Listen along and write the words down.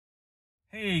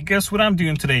Hey, guess what I'm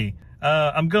doing today?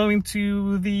 I'm going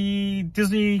to the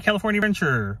Disney California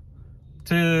Adventure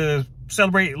to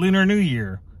celebrate Lunar New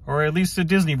Year, or at least the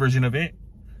Disney version of it.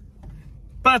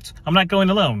 But I'm not going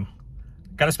alone.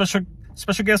 Got a special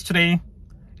guest today.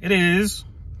 It is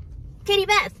Katie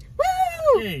Beth.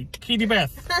 Woo! Hey, Katie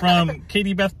Beth from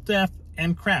Katie Beth Death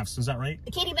and Crafts. Is that right?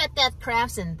 Katie Beth Death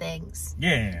Crafts and Things.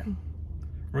 Yeah.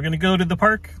 We're gonna go to the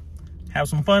park, have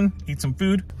some fun, eat some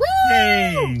food. Woo!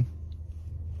 Yay!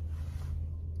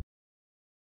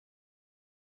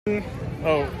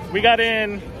 Oh, we got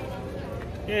in.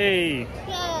 Yay.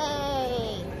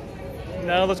 Yay!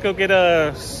 Now let's go get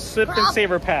a sip and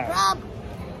savor pass. Rob.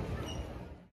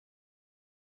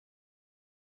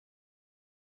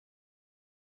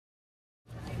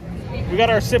 We got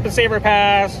our sip and savor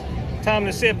pass. Time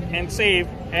to sip and save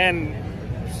and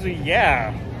so,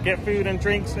 yeah, get food and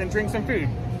drink some food.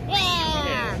 Yeah!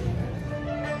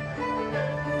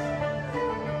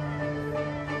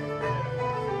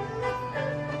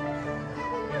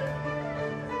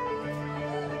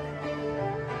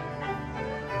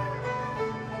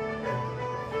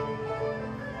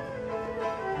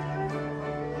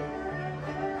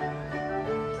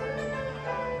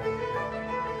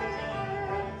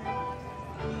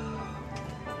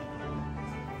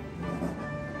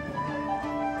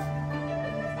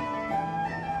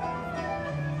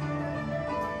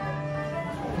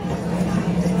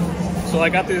 So I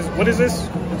got this, what is this?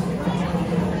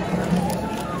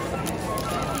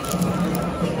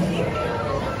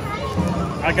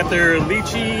 I got their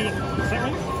lychee, is that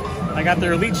right? I got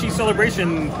their lychee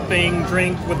celebration thing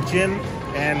drink with gin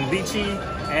and lychee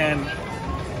and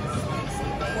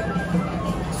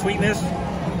sweetness.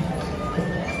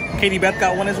 Katie Beth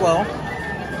got one as well.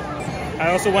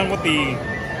 I also went with the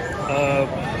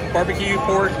barbecue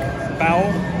pork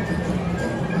bowl.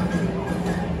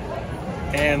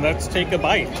 And let's take a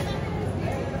bite.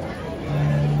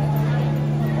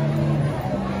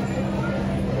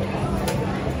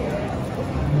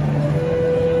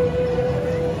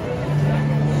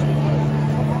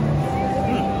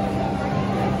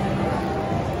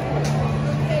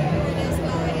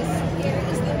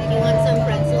 You want some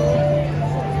pretzel?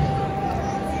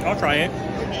 I'll try it.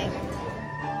 Okay.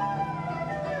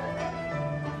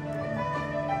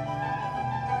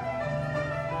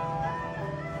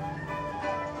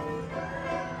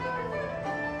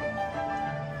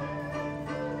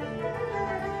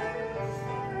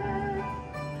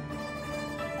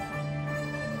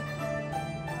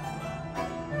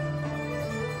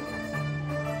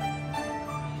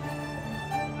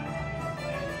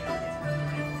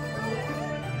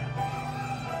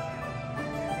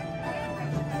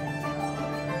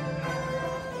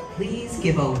 Please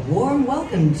give a warm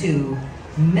welcome to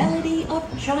Melody of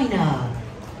China.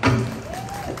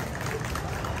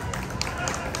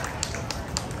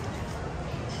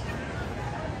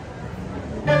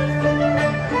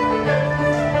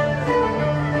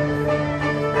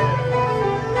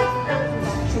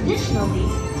 Traditionally,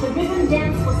 the ribbon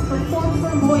dance was performed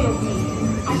for royalty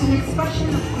as an expression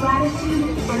of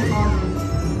gratitude and honor.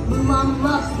 Mulan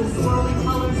loves the swirling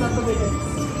colors of the ribbons.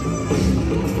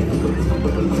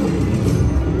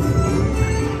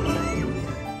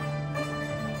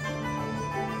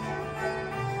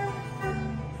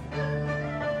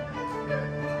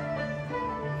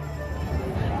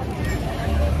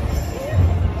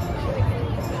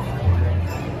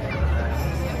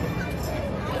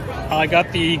 I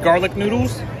got the garlic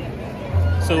noodles.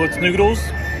 So it's noodles,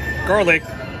 garlic,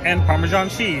 and Parmesan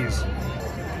cheese.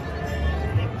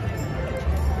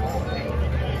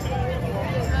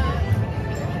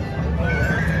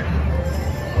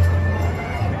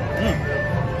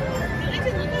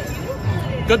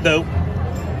 Good though.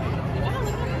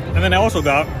 And then I also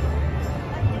got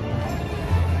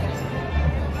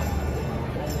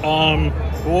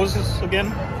what was this again?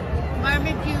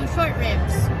 Barbecue short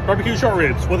ribs. Barbecue short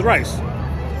ribs with rice.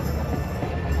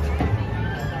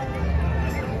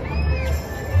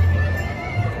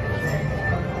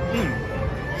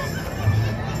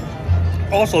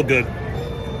 Also good.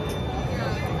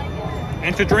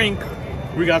 And to drink,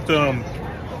 we got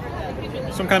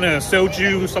some kind of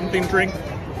soju something drink.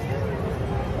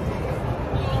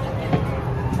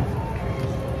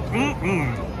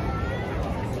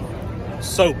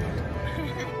 Soap.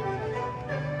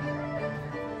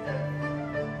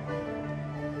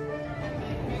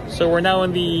 So we're now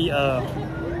in the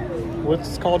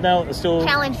what's it called now? It's still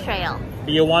Challenge Trail.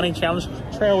 the Iwani Challenge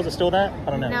Trail. Is it still that?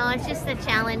 I don't know. No, it's just the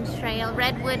Challenge Trail.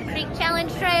 Redwood Creek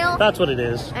Challenge Trail. That's what it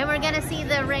is. And we're gonna see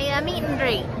the Rhea meet and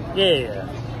greet. Yeah,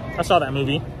 I saw that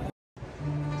movie.